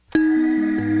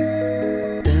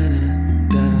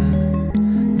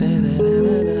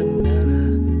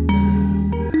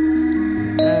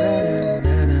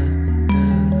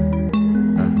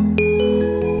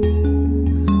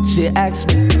asked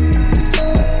me,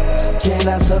 can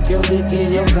I suck your dick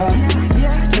in your car?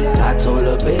 I told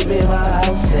her, baby, my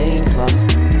house ain't far.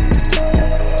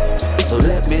 So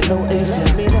let me know if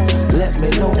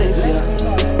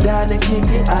you're down to kick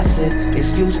it. I said,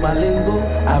 excuse my lingo,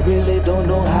 I really don't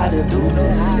know how to do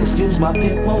this. Excuse my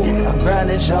pimp mode, I'm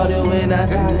grinding shorty when I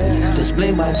do this. Just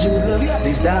play my jeweler,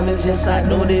 these diamonds, yes I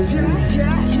know they feel.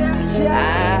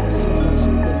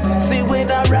 See,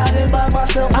 when I'm riding by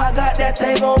myself, I got that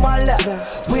thing on my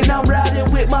lap. When I'm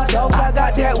riding with my dogs, I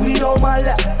got that weed on my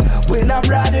lap. When I'm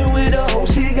riding with a hoe,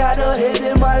 she got her head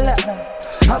in my lap.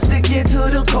 I'm sticking to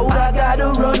the code, I gotta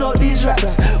run up these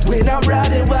raps. When I'm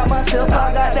riding by myself,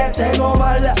 I got that thing on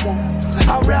my lap.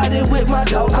 I'm riding with my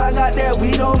dogs, I got that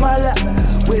weed on my lap.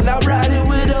 When I'm riding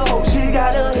with a hoe, she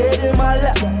got her head in my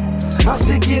lap. I'm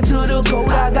sticking to the code,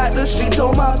 I got the streets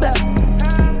on my back.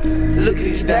 Look at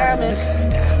these diamonds,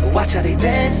 watch how they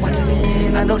dance.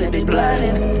 I know that they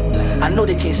blinded, I know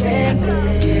they can't stand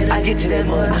it. I get to that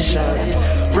money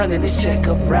shot, running this check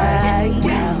up right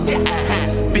now.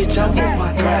 Bitch, I'm on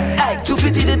my grind. Ay,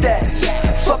 250 to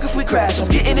dash. Fuck if we crash, I'm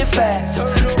getting it fast.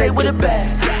 Stay with a bag,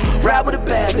 ride with a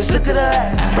bad bitch, look at her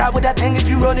ass. Ride with that thing if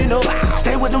you running up.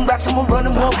 Stay with them rocks, I'ma run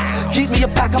them up. Keep me a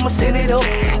pack, I'ma send it up.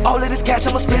 All of this cash,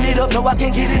 I'ma spend it up. No, I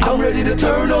can't get it, I'm ready to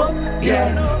turn up.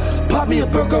 Yeah, pop me a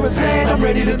burger or a Zan, I'm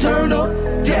ready to turn up.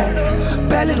 Yeah,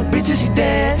 bad little bitch and she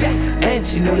dance, and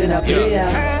she know that I pay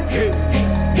out.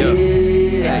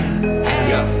 Yeah.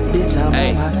 Bitch, I'm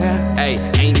on my grind. Hey,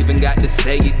 ain't even got to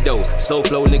say it though. Soul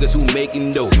flow niggas who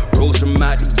making dough. Rose from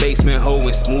out the basement,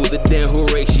 hoeing smoother than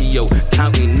Horatio.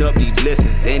 Counting up these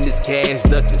blessings and this cash,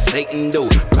 ducking Satan though.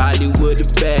 Probably with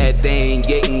a bad thing,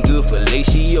 getting good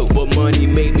fellatio. But money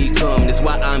made me come, that's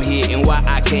why I'm here and why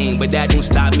I came. But that don't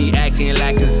stop me acting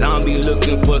like a zombie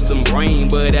looking for some brain.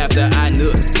 But after I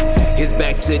nut, it's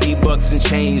back to the bucks and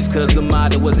chains, cause the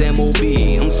motto was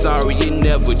MOB. I'm sorry it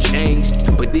never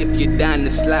changed, but if you're down to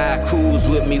slide, cruise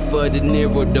with me for the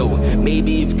Nero though.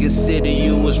 Maybe if you consider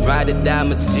you as ride or die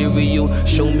material.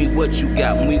 Show me what you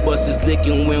got when we bust this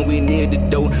licking when we near the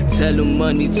door. Tell them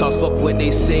money talks, fuck what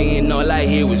they saying, all I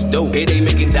hear is dope. It ain't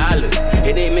making dollars,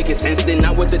 it ain't making sense, then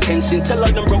not worth attention. Tell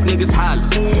all them broke niggas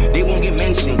holler, they won't get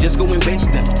mentioned, just go and bench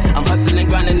them. I'm hustling,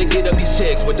 grinding to get up these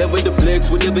checks, whatever the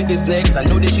flex, whatever is next, I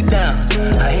know that she down.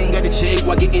 I ain't got a check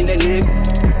while getting that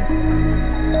nigga.